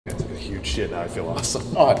huge shit. Now I feel awesome.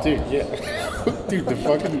 Oh, dude, yeah. Dude,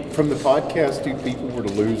 from the podcast, dude, people were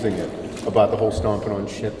losing it about the whole stomping on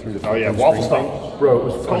shit through the. Oh yeah, waffle stomp. Bro, it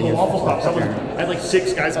was funny. The waffle stomp. I had like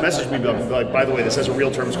 6 guys message me, like, by the way, this has a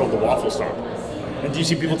real term. It's called the waffle stomp. And do you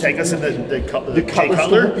see people take us in the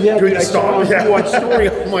Cutler? Yeah, doing the stomp. Yeah. Watch story.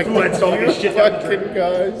 I'm like, Fouad stomping shit fucking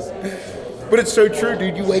guys. But it's so true,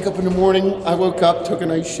 dude. You wake up in the morning. I woke up, took a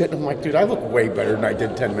nice shit, and I'm like, dude, I look way better than I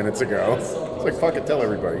did 10 minutes ago. It's like, fucking tell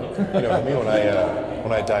everybody. You know, me when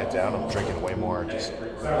I diet down, I'm drinking way more just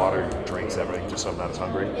water, drinks, everything, just so I'm not as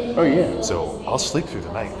hungry. Oh yeah. So I'll sleep through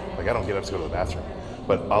the night. Like I don't get up to go to the bathroom,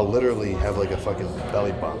 but I'll literally have like a fucking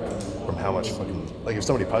belly bump from how much fucking, like if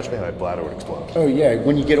somebody punched me, my bladder would explode. Oh yeah.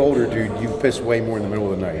 When you get older, dude, you piss way more in the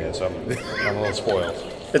middle of the night. Yeah, so I'm a little spoiled.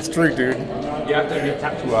 It's true, dude. You have to get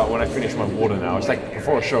tattoo out when I finish my water now. It's like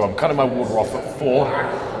before a show, I'm cutting my water off at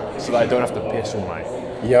 4 so that I don't have to piss all night.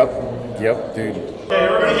 Yep, dude. Hey,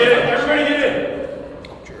 everybody get in! Everybody get in!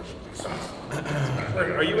 Cheers.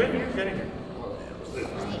 Are you in here? Get in here.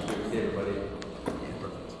 Everybody.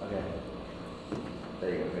 Okay.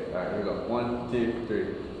 There you go. Okay. All right, here we go. 1, 2, 3.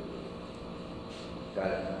 Got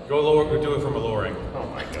it. Go lower. We'll do it from a lowering. Oh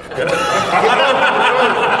my god.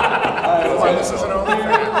 This isn't over.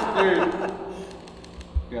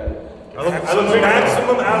 Got it. I look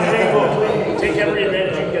maximum out angle. Take every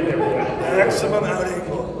advantage you can get there. Maximum out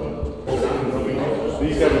angle.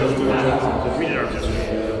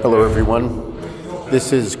 Hello, everyone.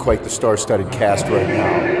 This is quite the star-studded cast right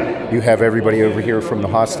now. You have everybody over here from the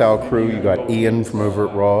Hostile crew. You got Iain from over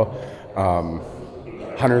at Raw.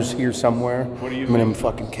 Hunter's here somewhere. Them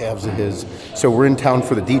fucking calves of his. So we're in town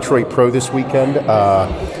for the Detroit Pro this weekend.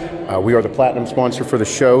 We are the platinum sponsor for the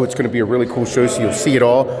show. It's going to be a really cool show, so you'll see it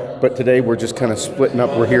all. But today we're just kind of splitting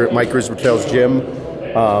up. We're here at Mike Risbertel's gym.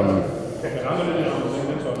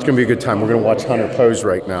 It's going to be a good time. We're going to watch Hunter pose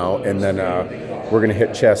right now, and then we're going to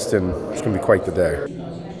hit chest, and it's going to be quite the day.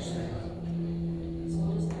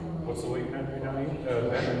 What's the weight cut right now?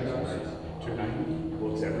 290.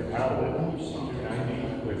 Well, it's every pound of it.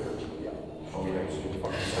 290 with fucking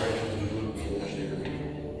stretches and glutes.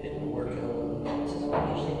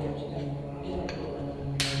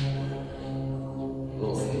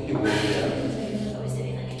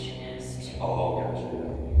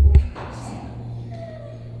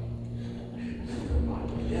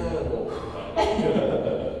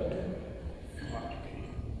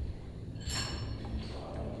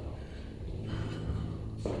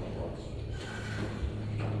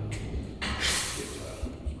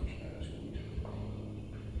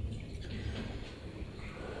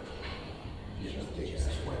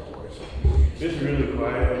 It's really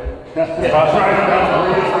quiet. That's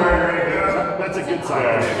a good sign.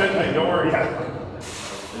 Good thing. Don't worry.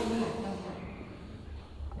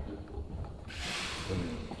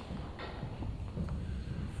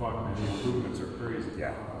 Fuck, man, the improvements are crazy.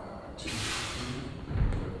 Yeah.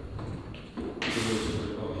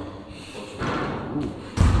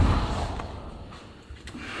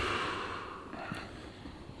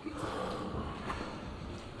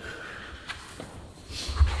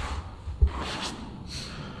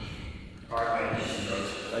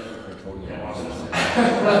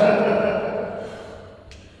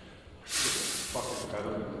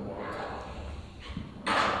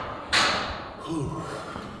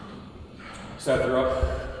 Seth, you're up.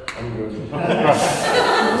 I'm good.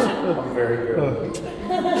 I'm very good.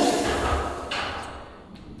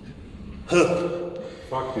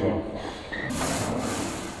 Fuck you.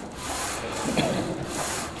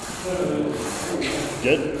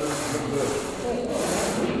 Good.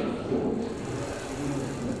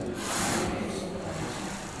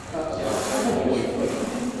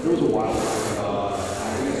 There was a while.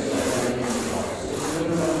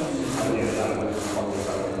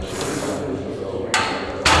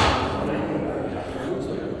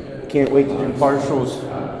 Can't wait to do partials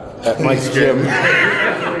at Mike's gym.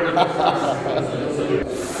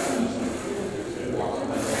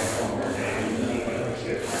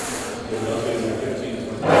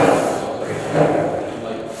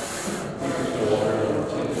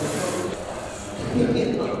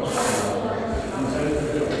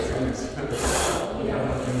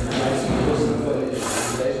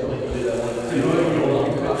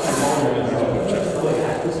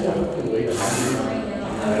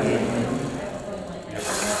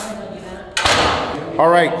 All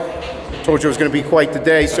right, told you it was going to be quite the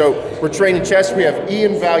day. So we're training chest. We have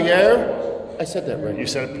Iain Valliere. I said that right. You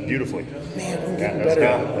said it beautifully. Man, I'm getting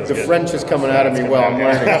better. The French is coming out of me well, I'm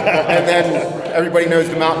learning. And then everybody knows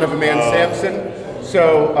the mountain of a man, Samson.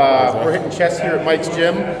 So we're hitting chest here at Mike's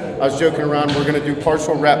gym. I was joking around. We're going to do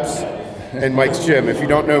partial reps in Mike's gym. If you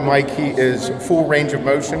don't know Mike, he is full range of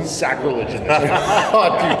motion. Sacrilege in this. Oh,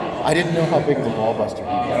 dude, I didn't know how big of a ball buster he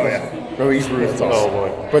was. Oh, yeah. Bro, he's ruthless. Oh, boy.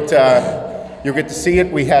 But you'll get to see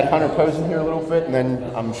it. We had Hunter posing here a little bit, and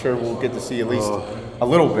then I'm sure we'll get to see at least a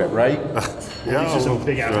little bit, right? Yeah. These are some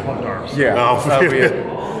big ass pumped arms. Yeah. No. That'll be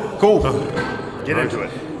it. Cool. Get into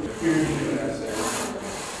it.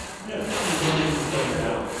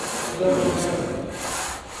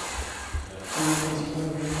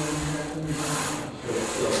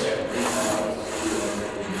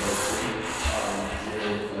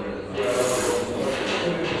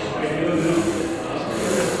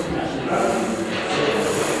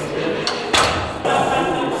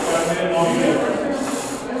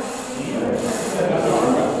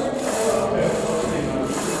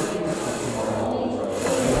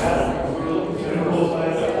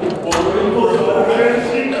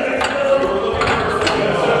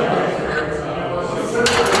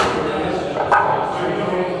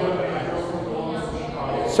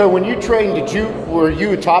 So when you trained, were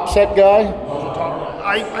you a top set guy?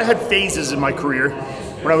 I had phases in my career.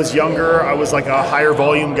 When I was younger, I was like a higher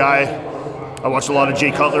volume guy. I watched a lot of Jay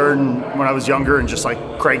Cutler when I was younger and just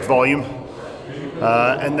like cranked volume.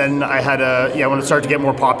 And then I had when it started to get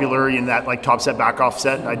more popular in that like top set, back off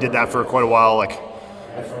set, I did that for quite a while.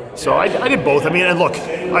 So I did both. I mean, and look,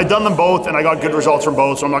 I've done them both and I got good results from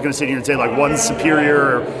both, so I'm not gonna sit here and say like one's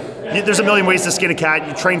superior. There's a million ways to skin a cat.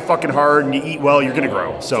 You train fucking hard and you eat well, you're gonna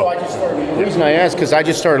grow. So The reason I asked, because I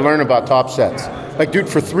just started learning about top sets. Like, dude,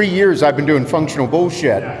 for 3 years I've been doing functional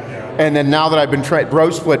bullshit. And then now that I've been bro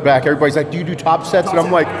split back, everybody's like, do you do top sets? And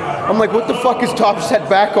I'm like, what the fuck is top set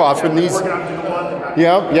back off? And these,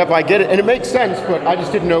 yep, I get it. And it makes sense, but I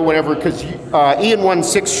just didn't know whenever, because Iain won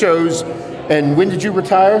 6 shows. And when did you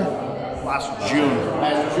retire? last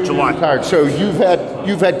June, July. Retired. So you've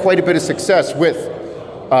had quite a bit of success with,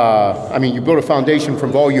 I mean, you built a foundation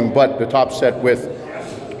from volume, but the top set with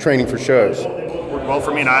training for shows. Worked well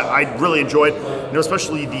for me, and I really enjoyed,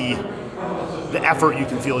 especially the effort you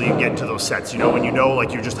can feel you get into those sets. When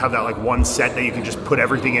like you just have that like one set that you can just put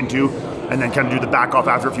everything into, and then kind of do the back off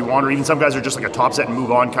after if you want, or even some guys are just like a top set and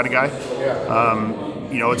move on kind of guy. Yeah.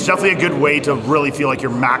 It's definitely a good way to really feel like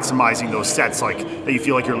you're maximizing those sets, like that you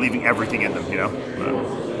feel like you're leaving everything in them. Is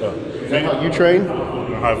that how you train?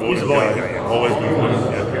 I've always been.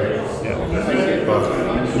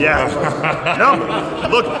 Yeah. No.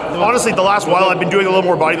 Look, honestly, the last while I've been doing a little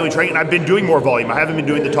more bodybuilding training, and I've been doing more volume. I haven't been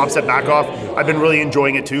doing the top set back off. I've been really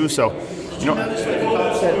enjoying it too. So,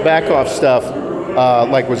 back off stuff,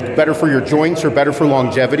 like was better for your joints or better for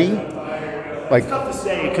longevity? Like, tough to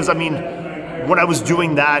say, because I mean, when I was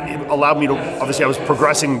doing that, it allowed me to, obviously I was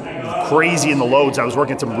progressing crazy in the loads. I was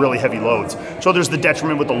working some really heavy loads. So there's the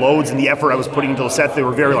detriment with the loads and the effort I was putting into the sets. They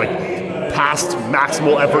were very like past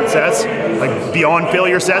maximal effort sets, like beyond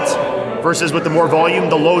failure sets, versus with the more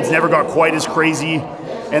volume, the loads never got quite as crazy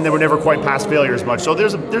and they were never quite past failure as much. So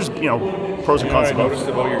there's pros and cons. I noticed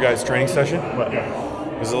about your guys' training session.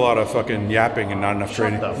 There's a lot of fucking yapping and not enough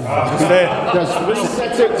training. does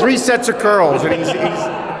 3 sets of curls, and he's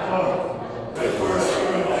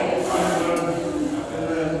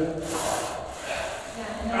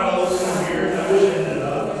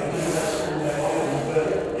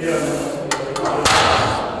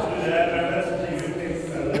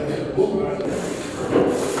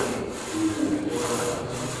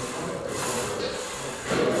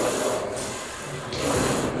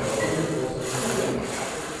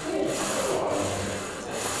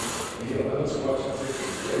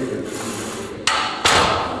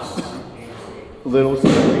little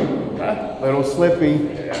slippy.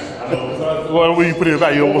 Well, when you put it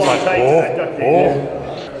back, you're almost like,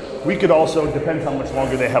 oh. We could also, depends how much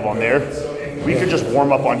longer they have on there, we could just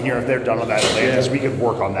warm up on here if they're done on that Atlantis. We could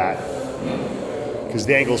work on that. Because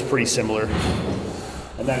the angle is pretty similar.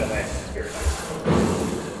 And that Atlantis is very nice.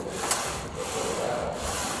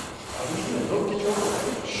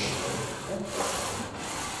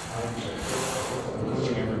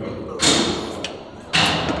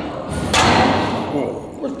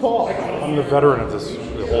 Where's Paul? I'm the veteran of this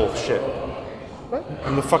whole shit. What?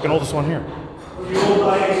 I'm the fucking oldest one here. You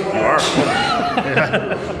are.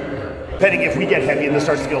 Depending if we get heavy and this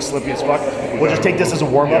starts to feel slippy as fuck, we'll just take this as a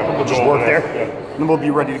warm up and we'll just work there. And then we'll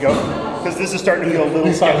be ready to go. Because this is starting to feel a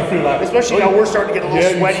little sketchy. Especially now we're starting to get a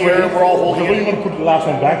little sweatier and we're all holding it. When you want to put the last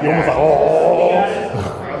one back, you're almost like, oh.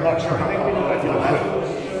 I'm not sure. I think we do. I feel that.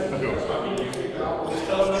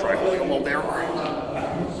 Try holding them all there.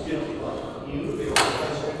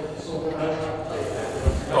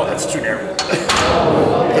 Oh, that's too narrow.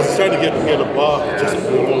 Because it's trying to get a bar, just a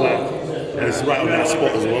little like, and it's right on that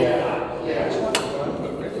spot as well.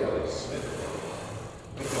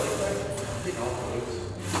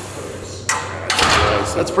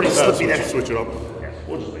 That's pretty slippy there. Switch it up. Yeah,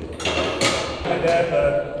 we'll just leave it. My dad,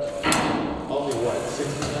 only what,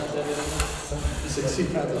 60 pounds of 60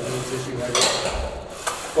 pounds of lean tissue right now.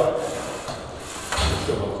 But, it's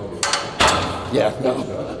still not gonna do. Yeah, no.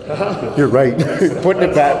 You're right. putting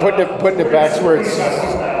it back where it's, putting it back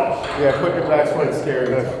where it's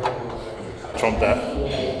scary. Trump that.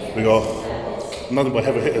 We got nothing but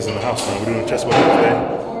heavy hitters in the house, man. We're doing a chest work today.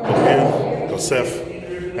 Got Iain, got Seth.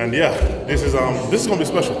 And yeah, this is gonna be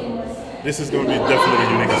special. This is gonna be definitely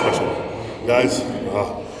unique and special. Guys,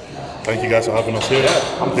 thank you guys for having us here. I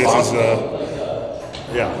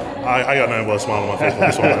got nothing but a smile on my face on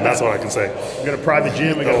this one, and that's what I can say. We're gonna private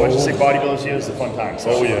gym. We got a bunch of sick bodybuilders here. It's a fun time.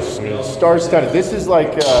 So. Oh yes, I mean, Star-studded. This is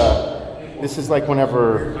like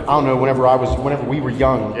whenever whenever we were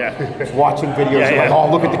young, watching videos of like, oh,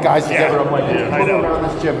 look at the guys together. I'm like, look around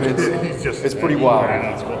this gym, and it's pretty wild.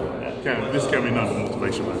 Yeah, it's cool. This can't be nothing but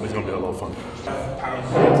motivation, man. This is gonna be a lot of fun.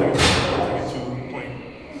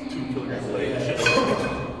 2.2 kilogram leg.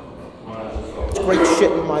 Great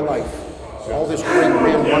shit in my life. All this great,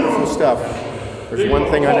 grand, wonderful stuff. There's one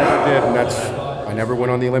thing I never did, and that's I never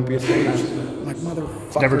went on the Olympia stage. I'm like, motherfucker.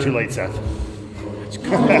 It's never too late, Seth.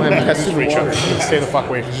 Stay the fuck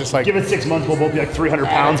away. It's just like, Give it 6 months, we'll both be like 300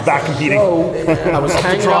 pounds back competing. So, I was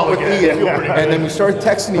hanging out with Iain, and then we started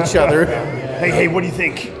texting each other. Hey, what do you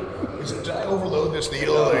think? did I overload this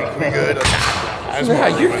needle? Like, we good?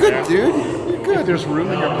 Yeah, you're good, dude. You're good. There's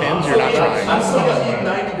room in your pins. You're not trying.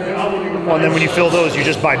 Well, and then when you fill those, you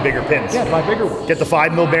just buy bigger pins. Yeah, buy bigger ones. Get the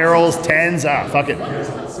 5 mil barrels, 10s. Fuck it.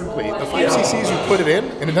 Simply, the 5 cc's, you put it in,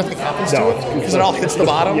 and then nothing happens to it because it all hits the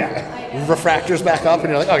bottom, refractors back up, and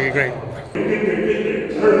you're like, okay, great.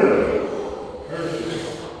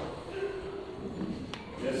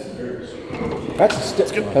 That's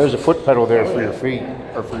there's a foot pedal there for your feet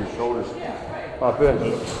or for your shoulders. Pop in.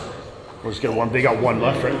 We'll just get one. They got one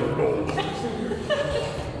left, right?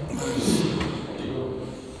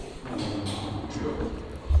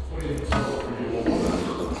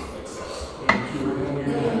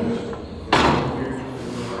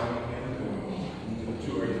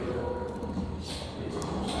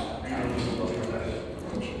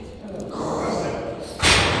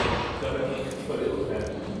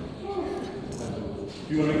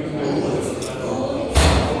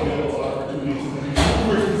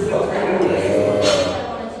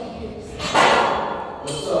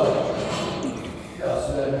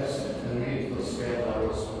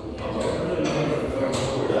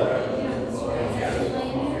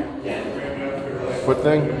 Foot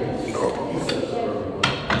thing?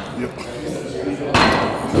 Yep.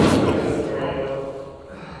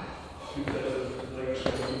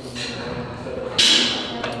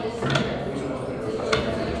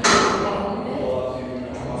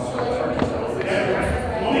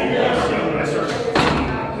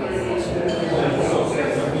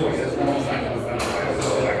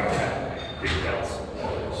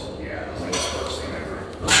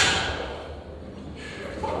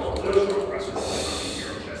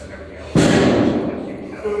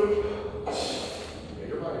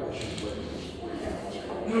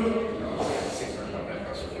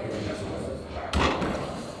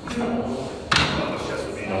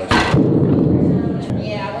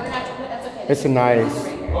 It's a nice.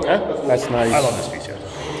 That's nice. I love this piece, yeah.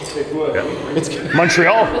 It's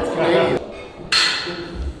Montreal.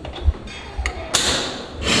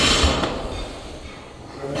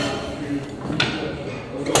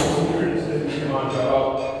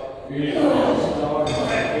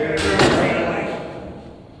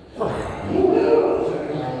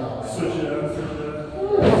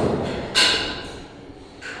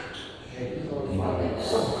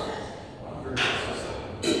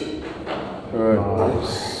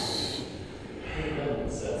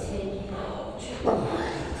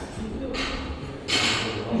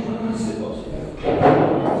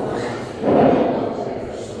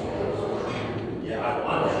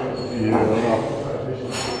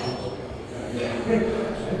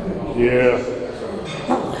 Yeah.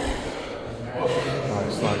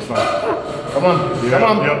 Nice. Come on.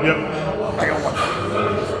 Yep. I got one.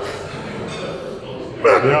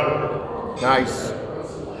 Yep. Nice.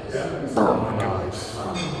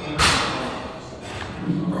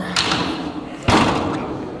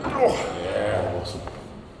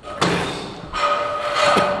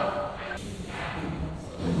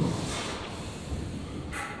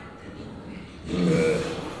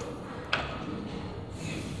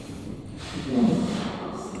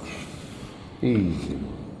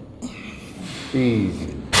 Easy.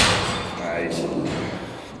 Nice.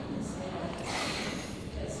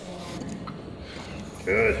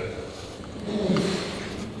 Good.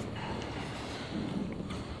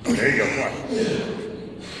 There you go.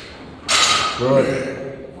 Come on. Good.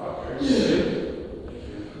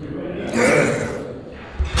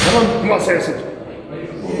 Come on, Samson.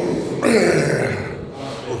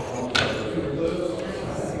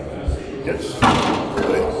 Yes.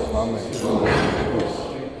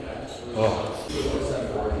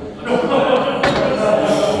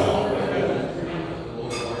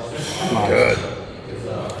 Good.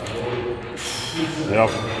 Yep.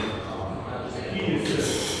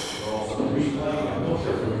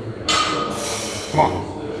 Come on.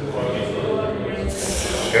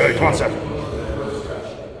 Good. Come on, Seth.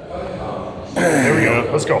 There we go.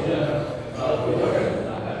 Let's go.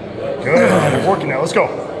 Good. We're working now. Let's go.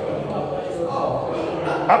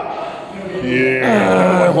 Up.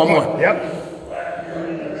 Yeah. One more. Yep.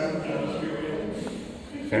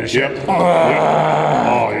 Finish. Yep.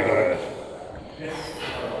 Oh, you got it.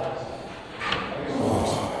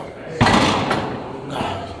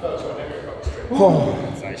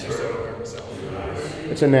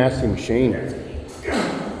 It's a nasty machine. Nice. Yeah.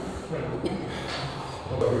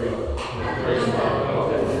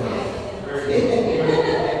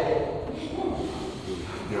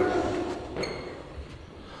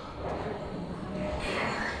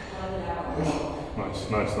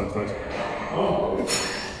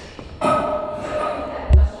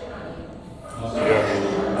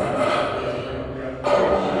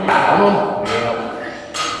 Come on.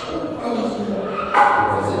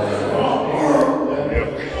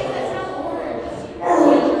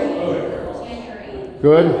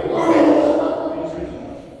 Good.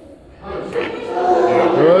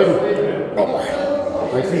 Good.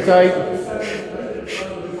 Nice and tight.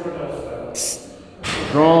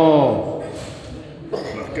 Strong.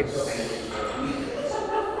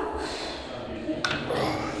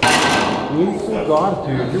 You still got it,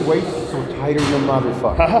 dude. Your waist is so tighter than a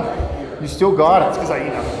motherfucker. You still got it. That's because I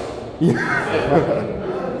eat nothing.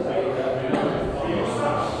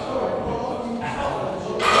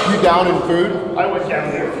 You down in food? I went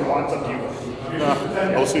down there if you want something.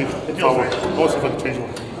 I'll see. Also, if I can change my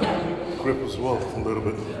grip as well a little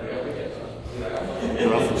bit.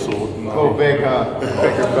 Rough, so no. Oh, bigger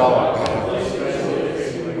fella.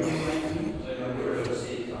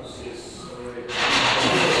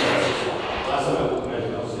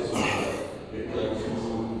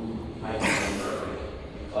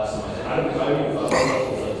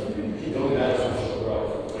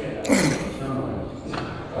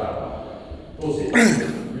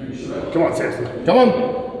 Come on, Samson. Come on.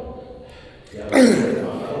 Yeah,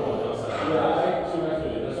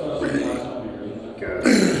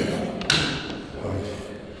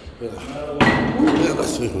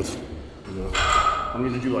 that's it. I'm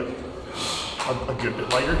going to do like a good bit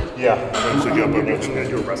lighter. Yeah. So you got I'm going to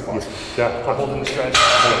do a rest pause. Yeah. I'm holding the stretch.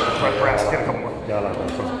 Rest. Get a couple more. Yeah, I like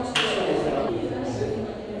that.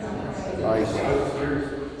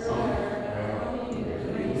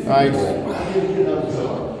 Nice.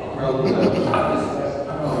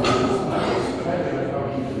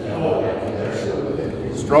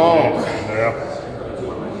 Strong. Yeah.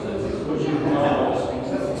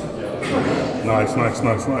 Nice.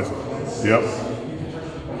 Yep.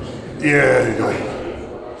 Yeah, you go.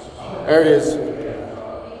 There it is.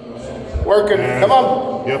 Working. And Come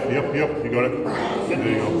on. Yep. You got it. There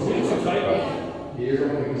you go.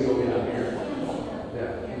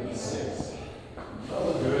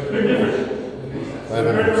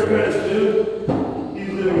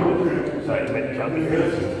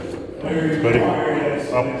 Ready?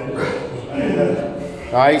 Up.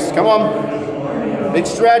 Nice. Come on. Big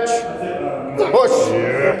stretch. Push.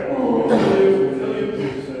 Yeah.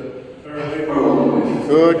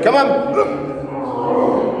 Good. Come on.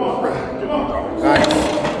 Nice.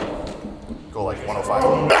 Go like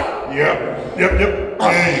 105. Yep.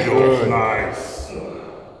 There you go. Good. Nice.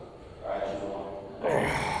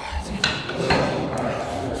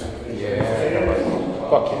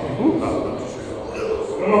 Fuck you.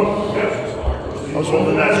 I was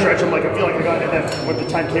holding that stretch. I'm like, I feel like I got it. And then when the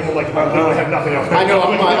time came, I'm like, I have nothing else. I know.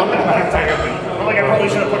 I'm like, I probably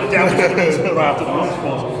should have put it down after the moon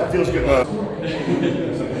falls. That feels good.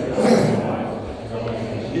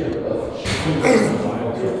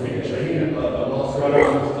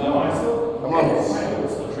 Come on.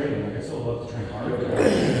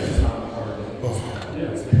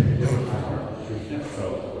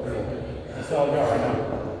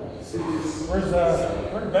 Where's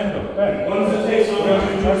Ben go? Ben. What does it take?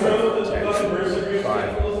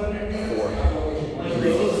 5, 4,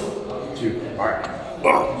 3, 2. All right.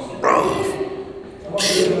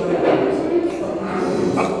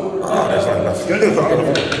 That's good.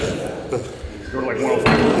 Go to like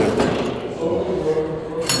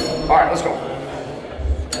 105. let's go.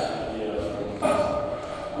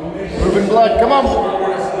 Moving blood, come on.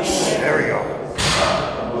 There we go.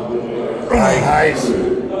 Nice.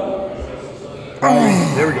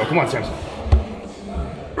 There we go. Come on, Samson.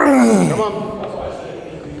 Come on.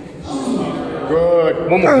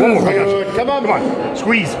 Good. One more. Good. Come on. Come on.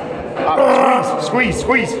 Squeeze.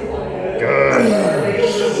 Squeeze. Good.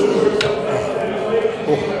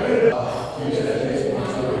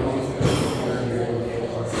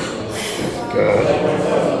 Good.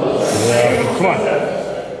 Come on.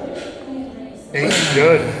 8.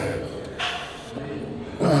 Good.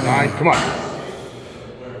 9. Come on.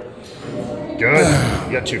 Good.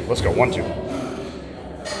 You got 2. Let's go. 1, 2.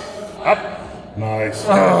 Up. Nice.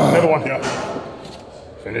 Another one. Yeah.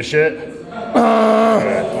 Finish it.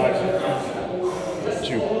 Good.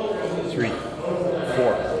 2, 3, 4,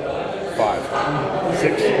 5,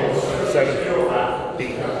 6, 7,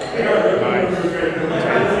 8, 9,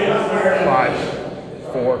 10,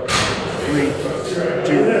 5, 4, 3,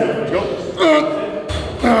 2, go.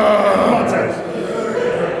 Come on, Seth.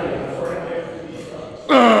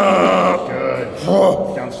 Good.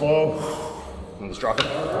 Down slow. And let's drop it.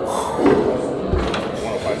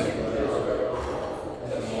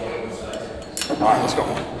 105. All right, let's go.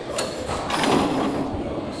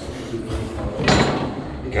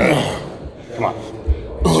 Good. Come on.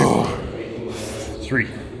 2, 3,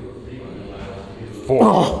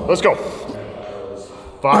 4. Let's go.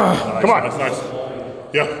 5. Come on. Nice.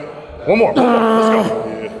 Yeah. One more. Let's go.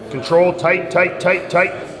 Control. Tight.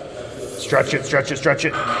 Stretch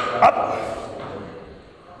it. Up.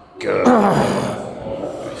 Good.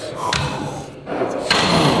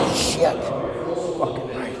 Shit. Fucking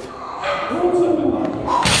right.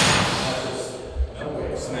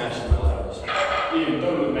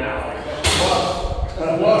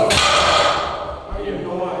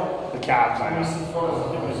 The calves, I know.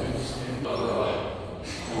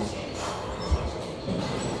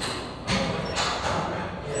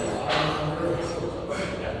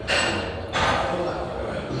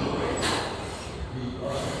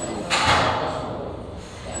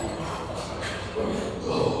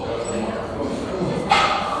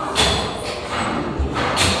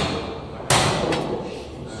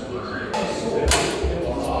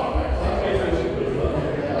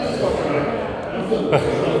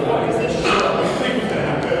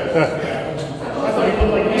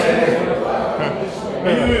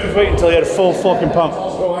 Wait until you had a full fucking pump.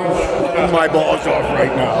 My balls off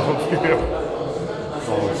right now.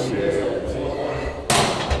 Oh shit.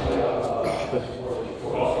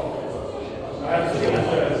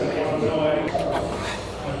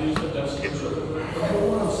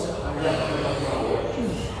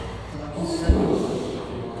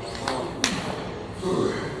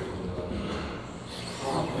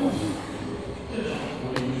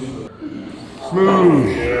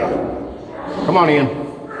 Smooth. Yeah. Come on, Ian.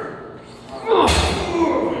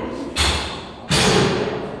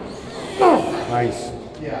 Nice.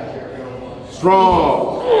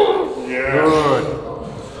 Strong. Yeah. Good.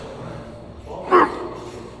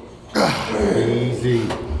 Easy.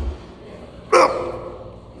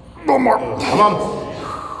 One more. Come on.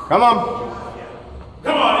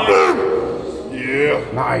 Yeah.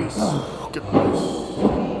 Nice.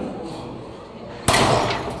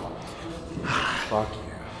 Fuck yeah.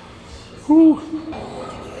 Whew.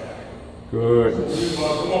 Good.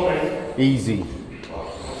 Easy.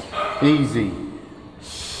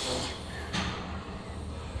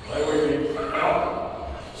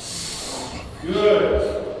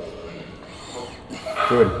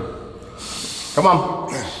 Good. Come on.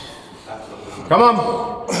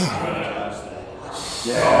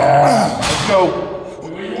 Yeah.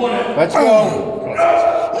 Let's go.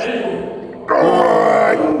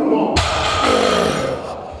 Good.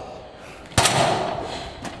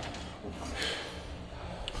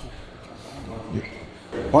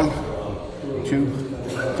 1, 2,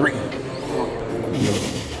 3.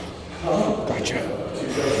 Gotcha.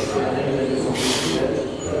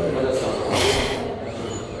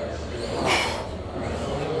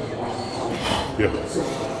 Yeah.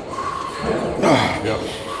 Yeah.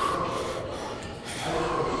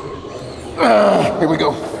 Here we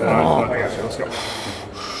go. I got you. Let's go.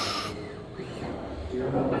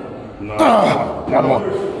 Another one.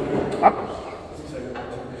 Up.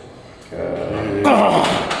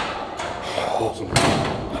 Awesome.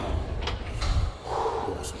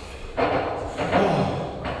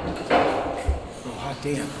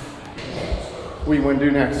 Damn. What do you want to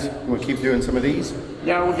do next? You want to keep doing some of these?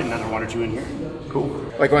 Yeah, we'll get another 1 or 2 in here. Cool.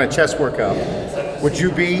 Like on a chest workout, would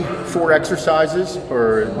you be 4 exercises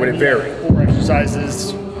or would it vary? 4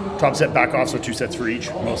 exercises, top set, back off, so 2 sets for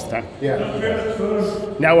each most of the time. Yeah.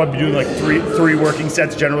 Now I'd be doing like three working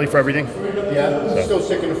sets generally for everything. Yeah. Still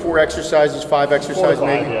sticking to 4 exercises, 5 exercises 4 or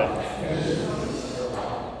 5, maybe? yeah.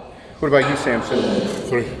 What about you, Samson?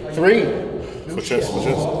 3 3? for chest.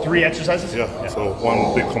 3 exercises? Yeah. So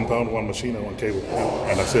 1 big compound, 1 machine, and 1 cable,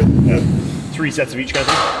 and that's it. Yeah. 3 sets of each kind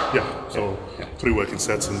of thing? Yeah. So 3 working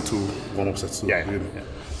sets and 2 warm-up sets. Yeah. Really.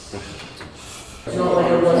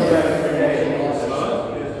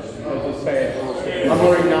 I'm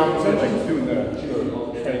already now like doing the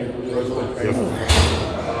training.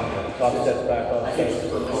 Top sets back off.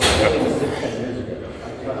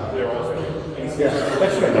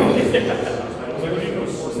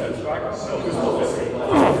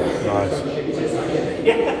 Nice.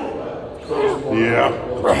 Yeah.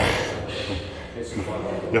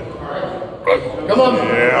 Yep. Come on.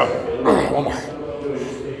 Yeah. One more.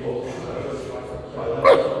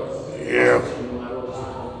 Yeah.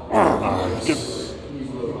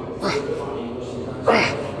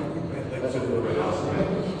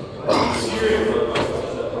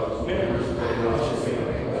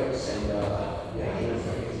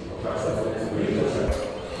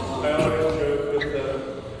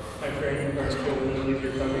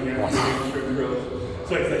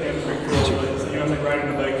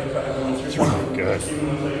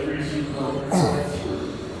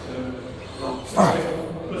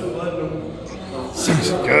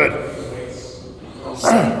 Good. Good.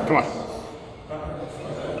 Come on.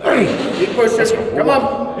 Keep pushing. Come on.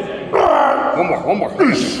 One more.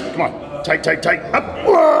 Come on. Tight. Up.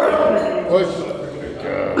 Push.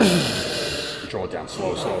 Good. Control it down.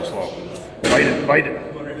 Slow. Bite it.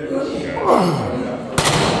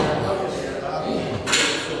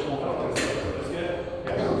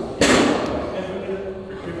 Good.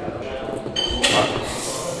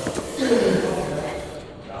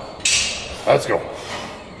 Let's go.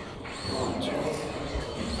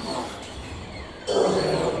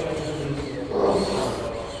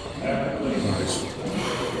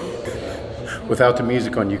 Without the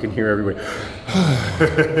music on, you can hear everybody.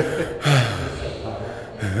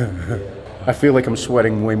 I feel like I'm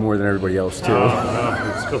sweating way more than everybody else too.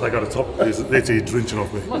 It's because I got a top. It's literally drenching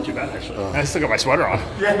off me. Not too bad, actually. I still got my sweater on.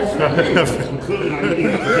 Clearly not eating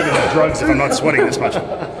enough drugs if I'm not sweating this much.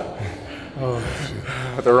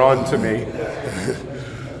 But they're on to me.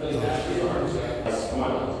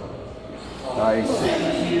 Nice.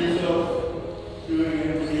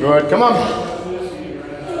 Good. Come on.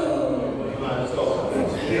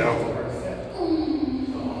 Yeah.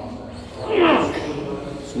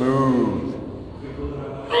 Smooth.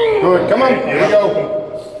 Good. Come on. Here we go.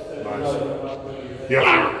 Nice.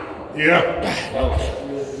 Yeah.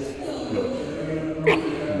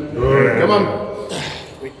 Good. Come on.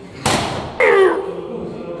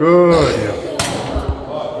 Good.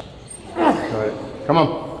 Good. Come on.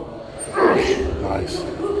 Nice.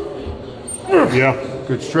 Yeah.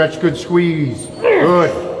 Good stretch. Good squeeze.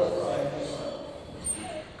 Good.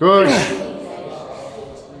 Good.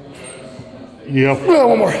 Yeah.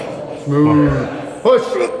 One more. Smooth. Push.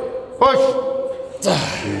 Push.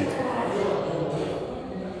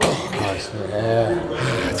 Nice.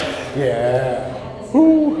 Yeah.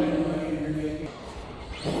 Woo.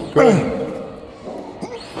 Good.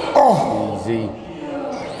 Easy.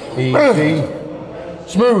 Easy.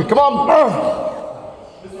 Smooth. Come on.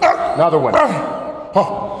 Another one.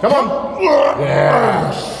 Come on.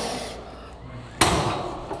 Yeah.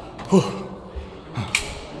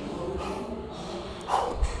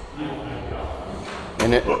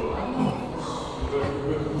 In it.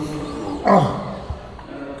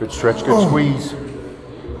 Good stretch, good squeeze.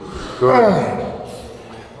 Good.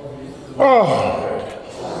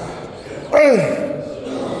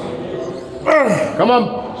 Come on.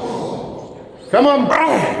 Come on.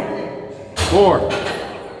 4.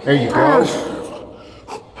 There you go.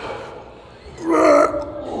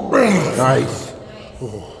 Nice.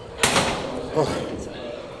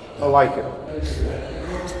 I like it.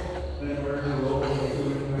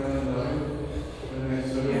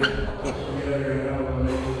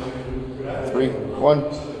 Three. 1,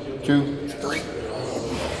 2, 3.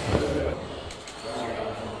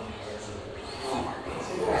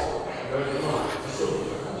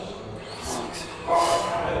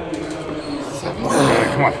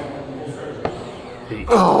 Come on. 8.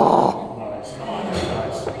 Nice.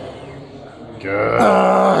 Good.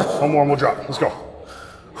 One more and we'll drop. Let's go.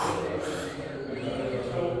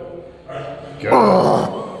 Good.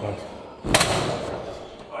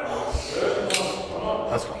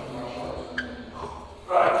 Let's go.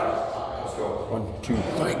 1, 2,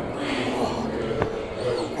 3.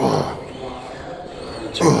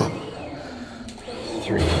 2,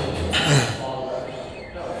 3.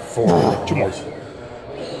 4. 2 more.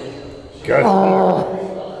 Good.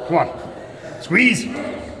 Come on. Squeeze.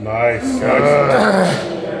 Nice.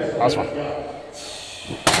 Good. Last one.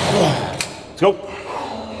 Let's go.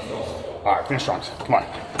 All right, finish strong. Come on.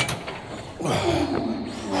 2,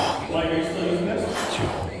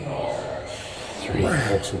 3.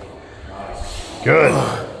 Awesome. Good.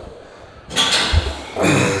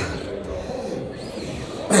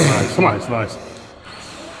 Nice. Come on. Nice.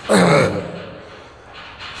 Good.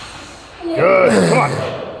 Good. Come on.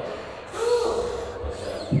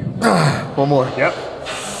 One more. Yep.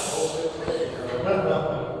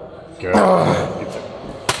 Good.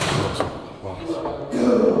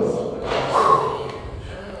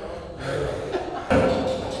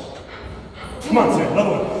 Come on, Sam.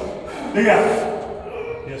 Another one. Big out.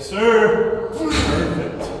 Yes, sir.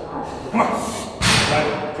 Perfect. Come on.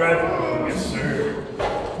 Drive. Yes, sir.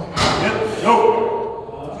 Yep. Go.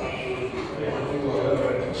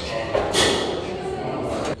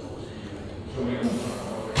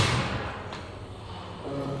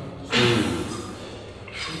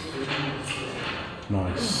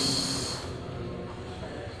 Nice.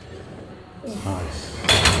 Nice.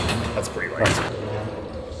 That's pretty right.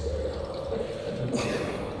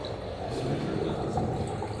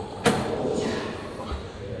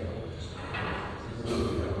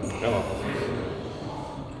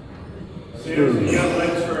 You got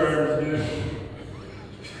legs for arms, dude.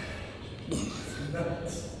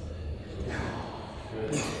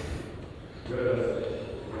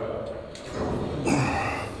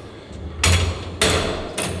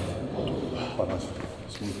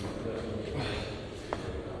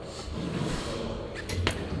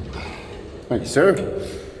 Thank you, sir.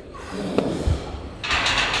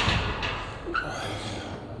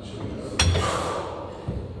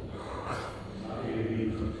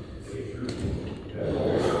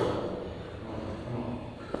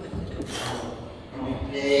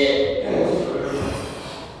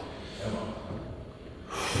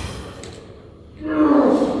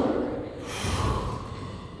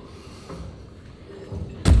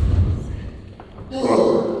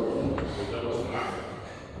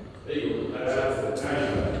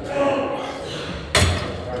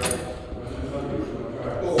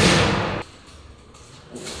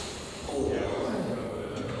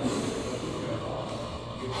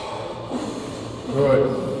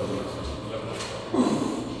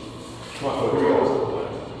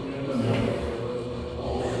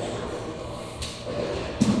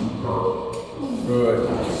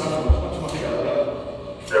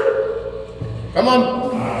 Come on.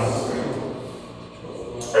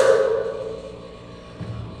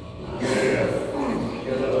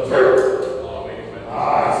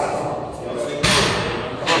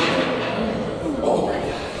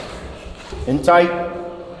 In tight.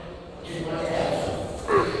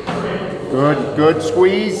 Good, good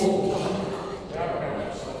squeeze.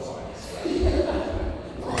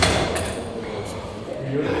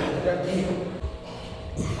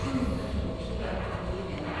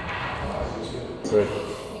 Good.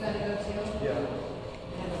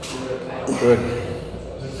 Good.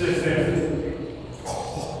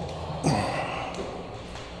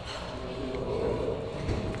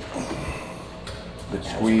 Good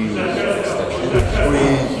squeeze. Good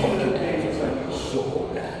squeeze.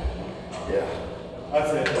 Yeah.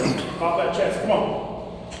 That's it. Pop that chest. Come on.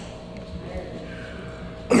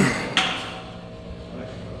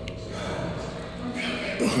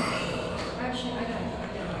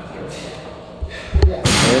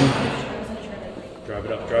 Drive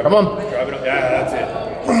it up. Drive Come it on. up. Drive it up. Yeah, that's it.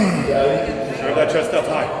 Drive that chest up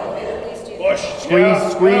high. Push. Squeeze, Yeah.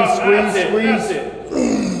 squeeze, Yeah, squeeze, that's it. squeeze. That's it.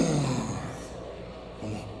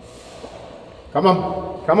 Come on.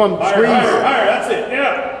 Come on. Higher, Squeeze. higher, higher. That's it.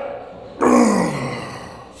 Yeah.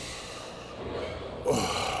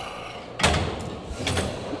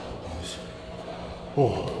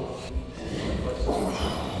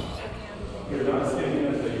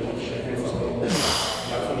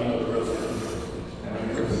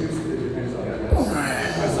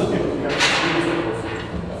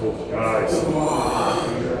 Nice.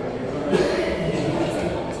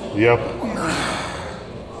 Yep.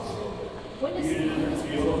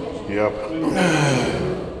 Yep.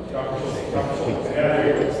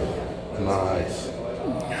 Nice.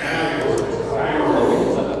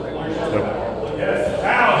 Yep.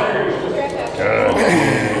 Good.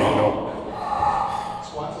 Nope.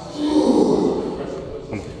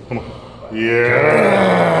 Come on.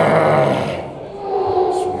 Yeah.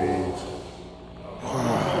 Sweet.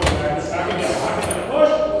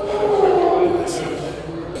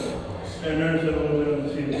 And there's a little bit of the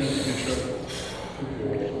seat.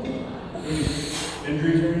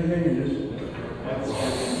 Injuries or anything?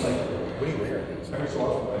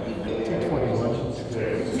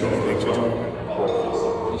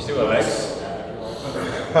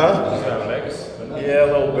 Yeah, a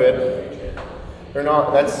little bit. They're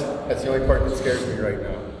not. That's the only part that scares me right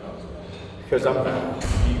now. Because I want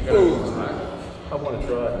to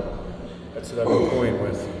try. That's what I've been toying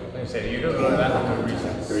with. I say you don't know that for a reason.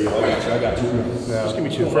 I got you. Just give me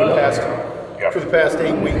two for the past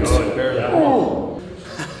 8 weeks.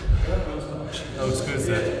 That looks good,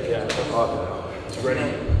 Seth. Yeah. It's ready.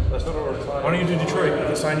 That's not what we're trying. Why don't you do Detroit? You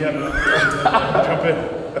can sign you up. Jump in.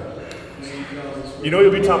 You know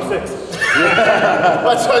you'll be top 6.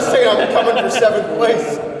 That's why I say I'm coming for 7th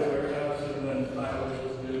place.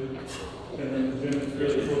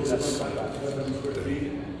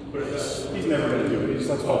 He's never going to do it. He just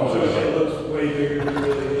likes talking about it.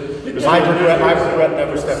 I regret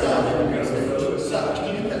never stepping on the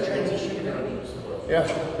Yeah.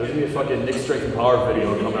 There's gonna be a fucking Nick Strength and Power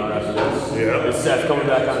video coming out after this. Yeah. Is Seth coming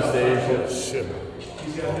back on stage? Shit.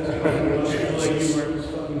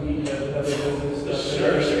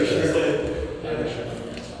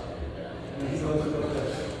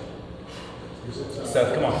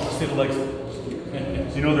 Seth, come on, let's see the legs.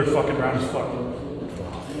 You know they're fucking round as fuck.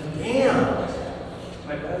 Damn!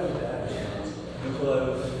 My bad was that. Until I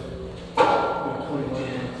was 21.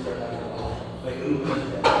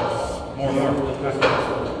 More.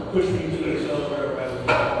 Push me to yourself wherever I was.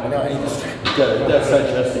 I know, I need to That side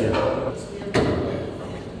chest again.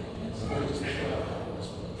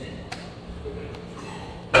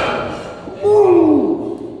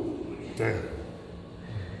 Damn.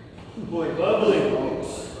 Boy, lovely.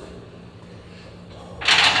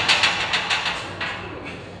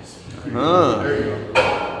 There you go.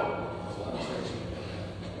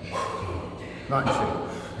 Not in shape.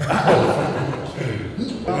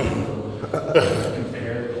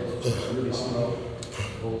 Really slow,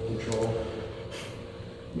 hold control.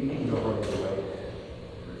 You can go right away.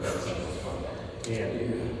 That's fun. And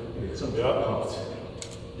it's a bit pumped.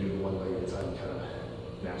 Doing one leg at a time, kind of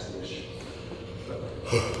nasty-ish. But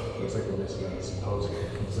looks like we're missing out on some posing.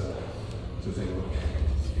 So take a look.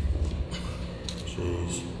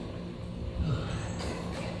 Jeez.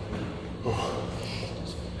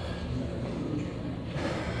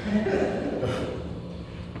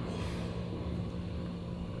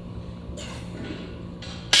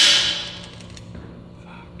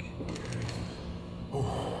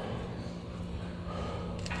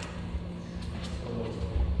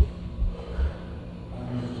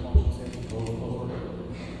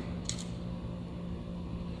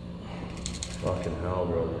 Fucking hell,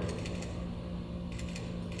 brother.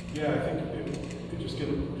 Yeah, I think it just give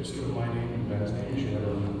him my name and Ben's name. You should have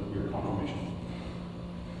your confirmation.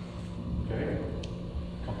 Okay?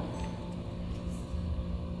 Come on.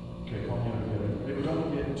 Okay, come on. Maybe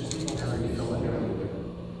don't get just email her and fill it out.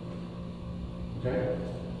 Okay?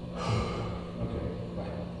 Okay,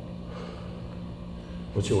 bye.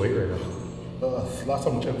 What's your weight right now? Last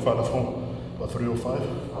time I checked before I left home, about 305.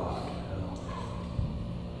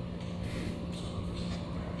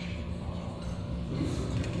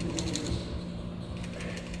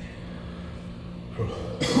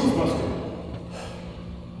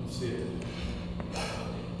 Let's see it.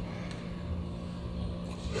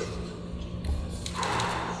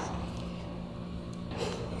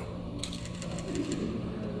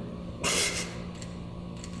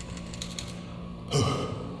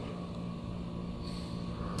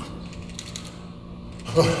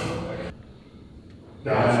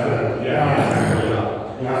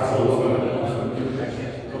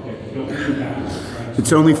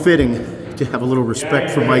 It's only fitting to have a little respect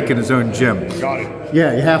for Mike in his own gym. Got it.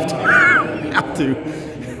 Yeah, you have to. You have to.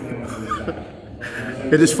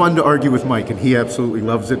 It is fun to argue with Mike, and he absolutely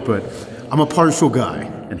loves it, but I'm a partial guy,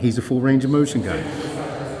 and he's a full range of motion guy.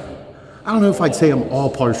 I don't know if I'd say I'm all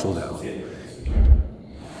partial, though.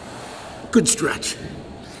 Good stretch.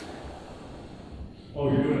 Oh,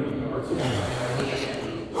 you're doing it in the arts.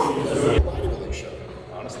 Bodybuilding show,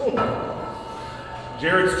 honestly.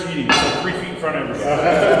 Jared's cheating. It's like 3 feet in front of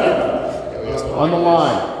everybody. On the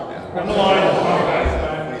line. On the line.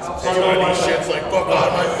 Front of the line. Shit's like, fuck out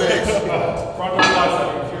of my face. Front of the bicep.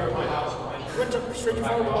 Front of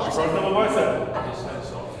the bicep.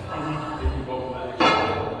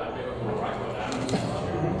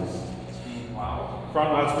 Front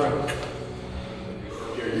lat spread.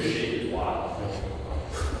 Your shape is wild.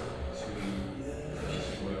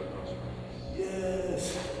 Yes.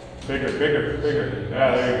 Bigger, bigger, bigger.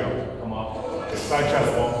 Yeah, there you go. Come on. Okay, side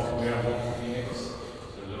chest wall. Yeah.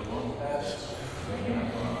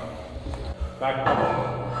 Back.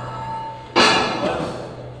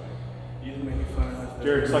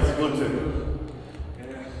 Jared, flex the glutes in.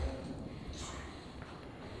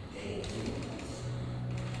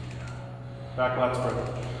 Back lat spread.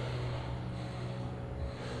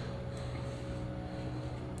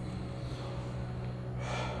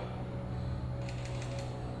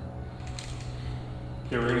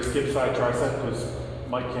 Okay, we're gonna skip side tricep because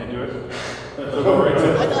Mike can't do it. So go right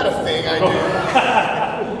to I got a thing I do.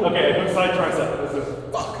 Okay, side tricep. This is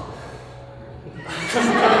Fuck.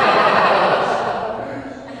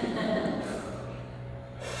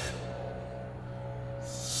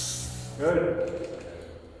 good.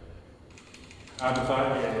 Out the side.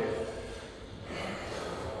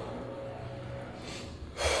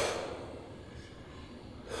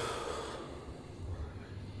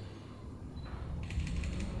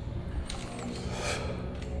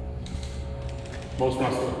 Most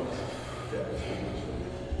muscle.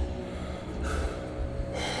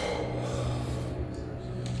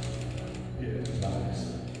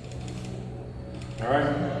 All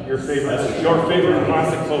right, your favorite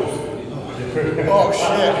classic pose. Oh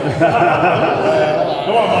shit.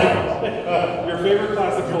 Come on, Mike. Your favorite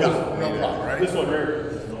classic pose. No problem, right? This one right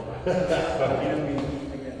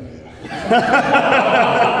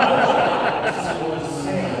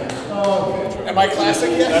Am I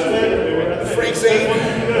classic yet? That's it. Freak Zane.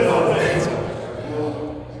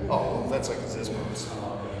 Oh, that's like a Ziz pose.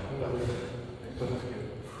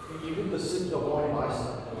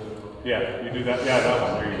 Yeah, you do that. Yeah, that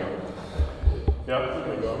one. There you go.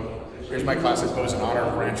 Yep. Here's my classic pose in honor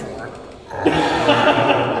of ranch warrant.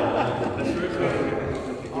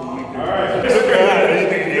 Alright.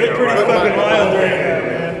 You're pretty fucking wild right now,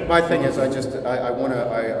 man. My thing is, I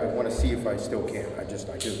wanna see if I still can. I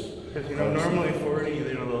do. Because normally 40,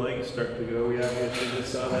 the legs start to go. We obviously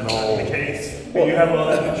just saw that's not the case. But you have all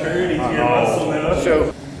that maturity to your muscle now.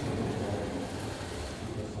 So.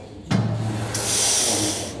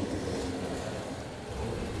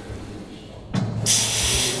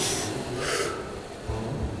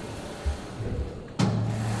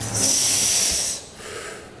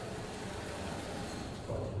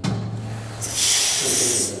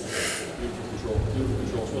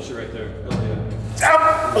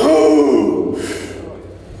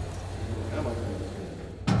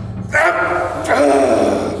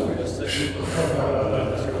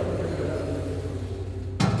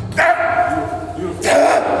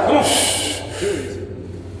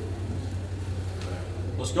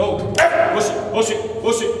 Let's go. Push it, push it,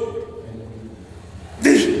 push it.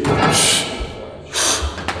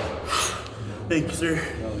 Thank you, sir.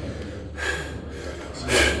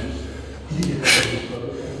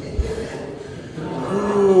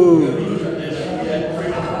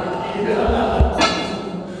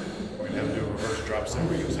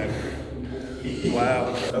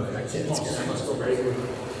 Wow.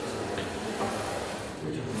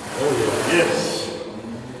 Yes.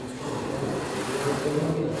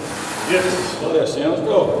 Yes. Oh, yes, yeah, let's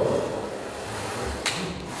go.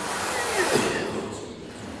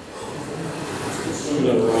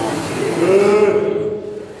 Good.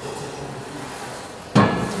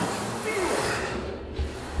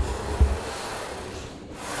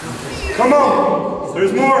 Come on.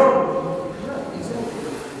 There's more.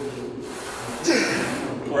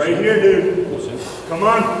 Right here, dude. Come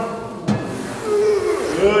on.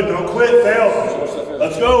 Good. Don't quit. Fail.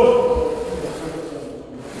 Let's go.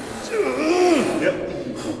 Yep.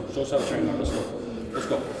 Show us how to train now. Let's go. Let's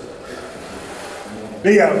go.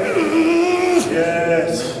 Big out.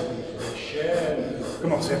 Yes.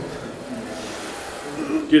 Come on, Sam.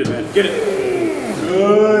 Get it, man. Get it.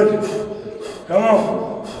 Good. Come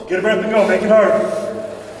on. Get a breath and go. Make it hard.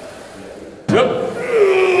 Yep.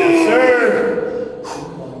 Yes, sir.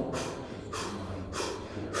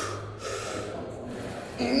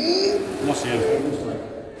 Come on, Sam.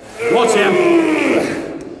 Come on, Sam.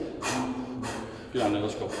 Get on there.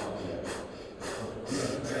 Let's go.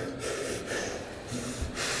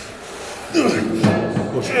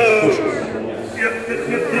 Push it. Push it. Yep.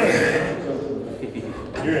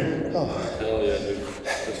 You're in. Oh. Hell yeah, dude.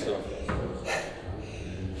 Good stuff.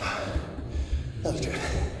 That was good.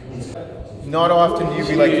 Not often do you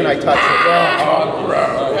be like, can I touch it?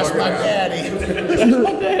 Oh, That's my daddy.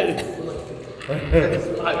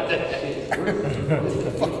 My dad.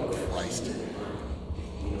 Fucking Christ.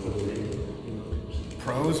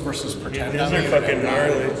 Pros versus pretend. These are fucking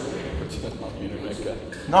gnarly.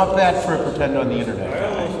 Not bad for a pretend on the internet. I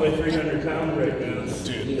almost weigh 300 pounds right now.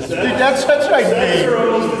 Dude, That's such a Seth's are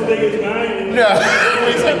almost as big as mine. No.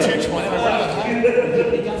 he's like 220.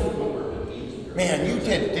 Man, you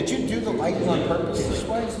did you do the lighting on purpose this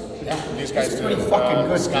way? Yeah, these guys It's do. pretty fucking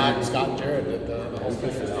good. Scott and Jared did the whole thing.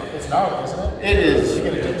 It's gnarly, isn't it? It is. You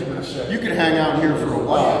get addicted to this shit. You could hang out here for a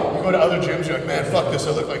while. You go to other gyms, you're like, man, fuck this,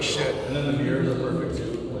 I look like shit. And then the mirrors are perfect too.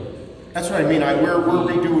 That's what I mean.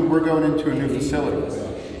 We're going into a new facility,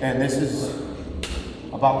 and this is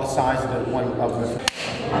about the size of the one of the.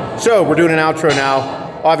 So we're doing an outro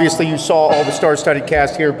now. Obviously, you saw all the star-studded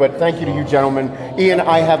cast here, but thank you to you, gentlemen. Iain,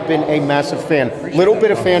 I have been a massive fan. Little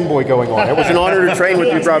bit of fanboy going on. It was an honor to train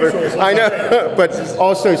with you, brother. I know, but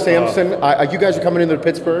also Samson, you guys are coming into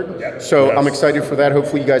Pittsburgh, so I'm excited for that.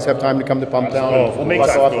 Hopefully, you guys have time to come to Pumptown. We'll make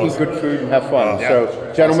time. Eat good food and have fun.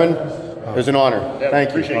 So, gentlemen, it was an honor.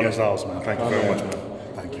 Thank you. Honest house, man. Thank you very much, man.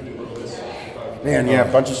 Thank you. Man, yeah,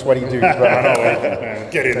 a bunch of sweaty dudes, bro. I know.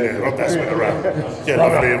 Get in there. Rub that sweat around. Get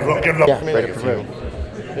up there. Get up. Yeah, ready for it.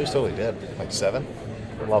 It was totally dead, like 7.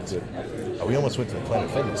 Loved it. We almost went to the Planet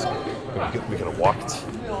Fitness. We could have walked,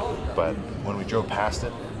 but when we drove past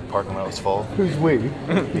it, the parking lot was full. Who's we? Me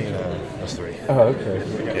and us 3. Oh, okay.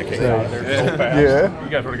 Yeah, okay. Get out of there so fast. Yeah. You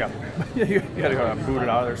guys would have got. You gotta go booted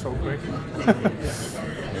out of there so quick. May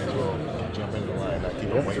as well jump into the line. Not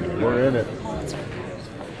keep on waiting. We're in it.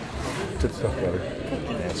 Good stuff, brother.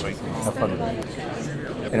 Yeah, sweet. Have fun with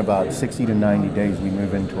it. In about 60 to 90 days, we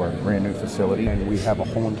move into our brand new facility, and we have a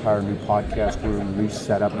whole entire new podcast room, new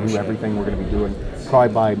setup, new everything we're going to be doing.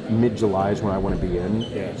 Probably by mid-July is when I want to be in.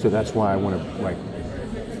 Yeah. So that's why I want to, like,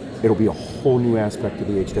 it'll be a whole new aspect of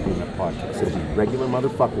the HWMF podcast. It'll be regular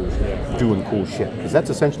motherfuckers doing cool shit. Because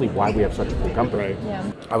that's essentially why we have such a cool company. Right.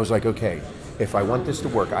 Yeah. I was like, okay, if I want this to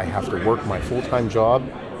work, I have to work my full-time job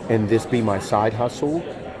and this be my side hustle.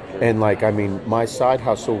 And like, I mean, my side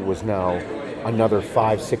hustle was now another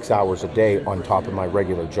 5-6 hours a day on top of my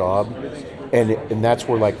regular job. And that's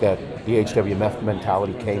where like the HWMF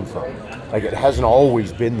mentality came from. Like, it hasn't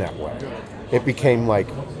always been that way. It became like,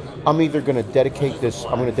 I'm either going to dedicate this,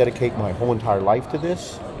 I'm going to dedicate my whole entire life to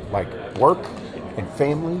this, like work and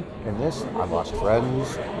family and this. I lost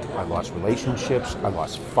friends, I lost relationships, I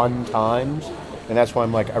lost fun times. And that's why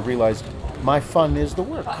I'm like, I realized my fun is the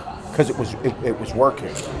work. Because it was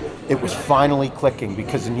working. It was finally clicking,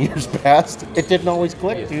 because in years past, it didn't always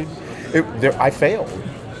click, dude. I failed.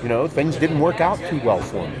 You know, things didn't work out too well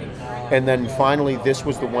for me. And then finally, this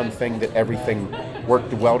was the one thing that everything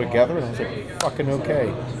worked well together, and I was like, fucking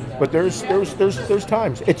okay. But there's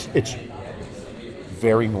times. It's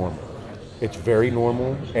very normal. It's very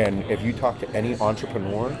normal, and if you talk to any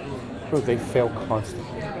entrepreneur, bro, they fail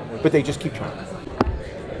constantly. But they just keep trying.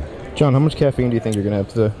 John, how much caffeine do you think you're going to have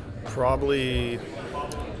today? Probably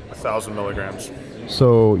 1,000 milligrams.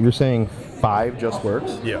 So you're saying 5 just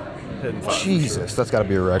works? Yeah, hitting 5. Jesus, that's got to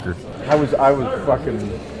be a record. I was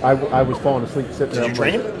falling asleep sitting there. Did you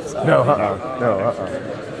train? No.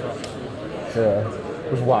 Yeah,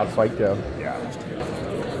 it was a wild fight though. Yeah.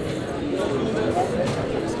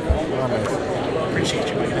 Appreciate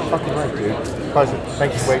you, man. Fucking right, dude. Pleasure.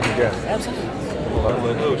 Thank you for waiting again. Absolutely.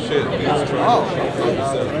 Oh shit.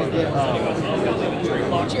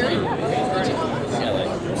 Jerry?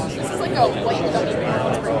 This is like a white gummy bear.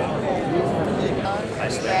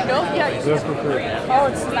 No, yeah. Oh,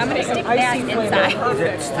 it's I'm going to stick that inside.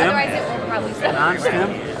 Otherwise, it will probably stop.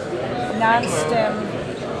 Non-stem.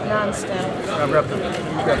 Grab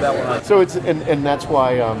that one on. So it's and that's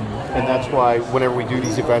why whenever we do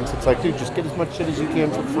these events, it's like, dude, just get as much shit as you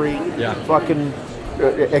can for free. Yeah. Fucking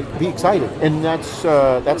be excited, and that's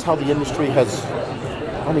how the industry has.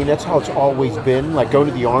 I mean, that's how it's always been. Like, going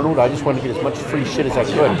to the Arnold, I just wanted to get as much free shit as I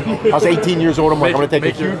could. I was 18 years old. I'm like, I'm going to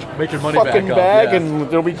take a huge fucking bag, and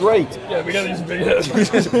it'll be great. Yeah, we got these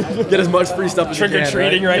videos. Get as much free stuff as you can.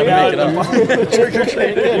 Trick-or-treating right now.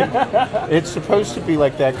 Trick-or-treating. It's supposed to be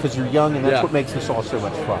like that because you're young, and that's what makes this all so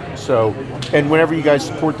much fun. So, and whenever you guys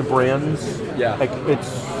support the brands, like,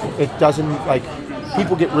 it doesn't, like,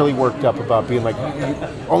 people get really worked up about being like, you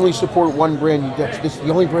only support one brand. This is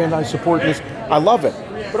the only brand I support. This, I love it.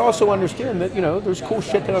 But also understand that, you know, there's cool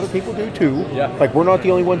shit that other people do too. Yeah. Like, we're not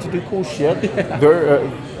the only ones to do cool shit.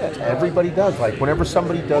 Everybody does. Like, whenever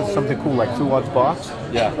somebody does something cool, like Fouad's box,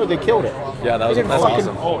 they killed it. Yeah, that's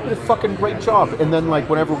awesome. They did a fucking great job. And then, like,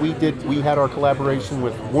 whenever we had our collaboration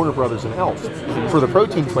with Warner Brothers and Elf for the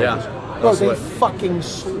protein flavors. Bro, they fucking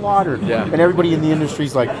slaughtered. Yeah. And everybody in the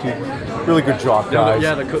industry's like, dude, really good job, guys.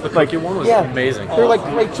 Yeah, the cookie one was amazing. They're like,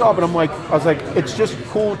 great job. And I was like, it's just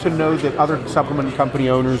cool to know that other supplement company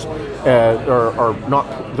owners are not,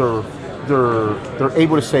 they're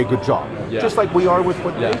able to say good job. Yeah. Just like we are with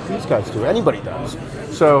what these guys do. Anybody does.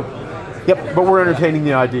 So, yep, but we're entertaining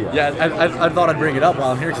the idea. Yeah, I thought I'd bring it up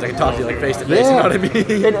while I'm here because I can talk to you like face to face, you know what I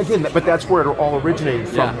mean? And again, but that's where it all originated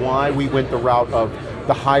from, why we went the route of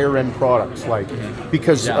the higher end products, like,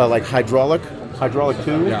 because like Hydraulic 2,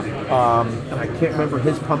 and I can't remember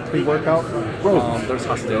his pump pre-workout. Bro, there's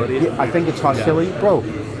Hostility. Yeah, I think it's Hostility. Bro,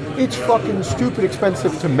 it's fucking stupid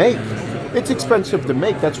expensive to make. It's expensive to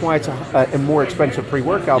make, that's why it's a more expensive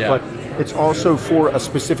pre-workout, but it's also for a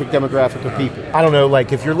specific demographic of people. I don't know,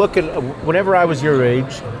 like, if you're looking, whenever I was your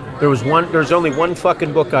age, There's only one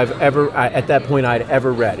fucking book I've ever at that point I'd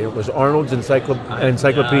ever read. It was Arnold's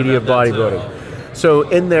Encyclopedia of Bodybuilding. So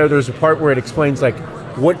in there's a part where it explains like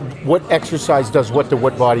what exercise does what to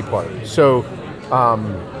what body part. So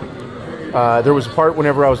there was a part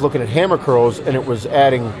whenever I was looking at hammer curls and it was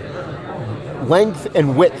adding length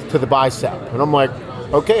and width to the bicep, and I'm like,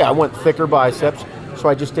 okay, I want thicker biceps. So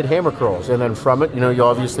I just did hammer curls, and then from it, you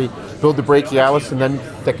obviously build the brachialis and then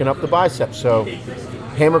thicken up the biceps. So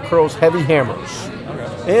hammer curls, heavy hammers.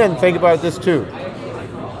 And think about this too.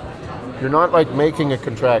 You're not like making a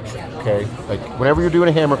contraction, okay? Like whenever you're doing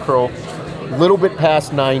a hammer curl, a little bit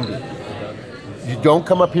past 90, you don't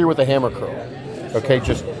come up here with a hammer curl, okay?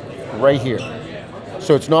 Just right here.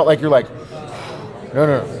 So it's not like you're like,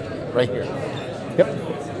 no, right here. Yep.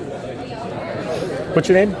 What's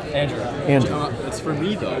your name? Andrew. Andrew. It's for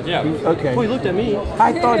me though. Yeah. Okay. Oh, he looked at me.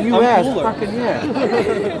 I thought you I'm asked. cooler. Fucking yeah.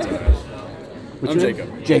 What's I'm your Jacob.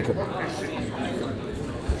 name? Jacob.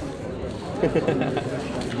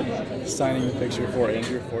 Signing the picture for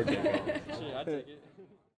Andrew for Jacob. I'd take it.